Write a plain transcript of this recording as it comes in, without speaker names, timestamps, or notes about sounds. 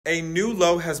A new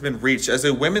low has been reached as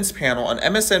a women's panel on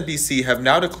MSNBC have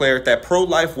now declared that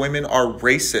pro-life women are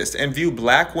racist and view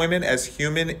black women as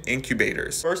human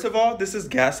incubators. First of all, this is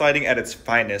gaslighting at its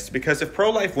finest, because if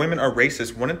pro-life women are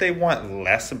racist, wouldn't they want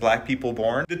less black people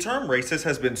born? The term racist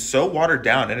has been so watered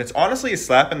down, and it's honestly a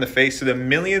slap in the face to the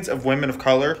millions of women of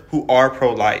color who are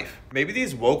pro-life. Maybe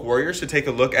these woke warriors should take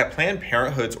a look at Planned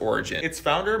Parenthood's origin. Its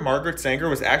founder, Margaret Sanger,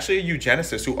 was actually a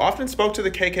eugenicist who often spoke to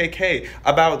the KKK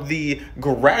about the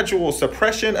gradual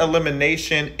suppression,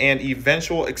 elimination, and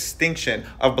eventual extinction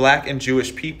of black and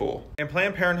Jewish people. And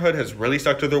Planned Parenthood has really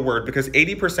stuck to their word, because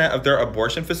 80% of their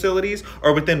abortion facilities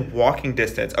are within walking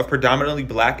distance of predominantly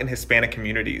black and Hispanic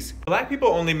communities. Black people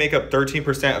only make up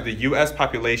 13% of the US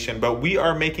population, but we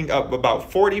are making up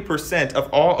about 40% of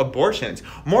all abortions.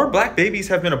 More black babies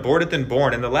have been aborted than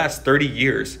born in the last 30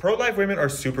 years. Pro-life women are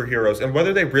superheroes, and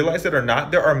whether they realize it or not,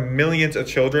 there are millions of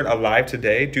children alive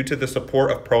today due to the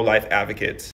support of pro-life advocates.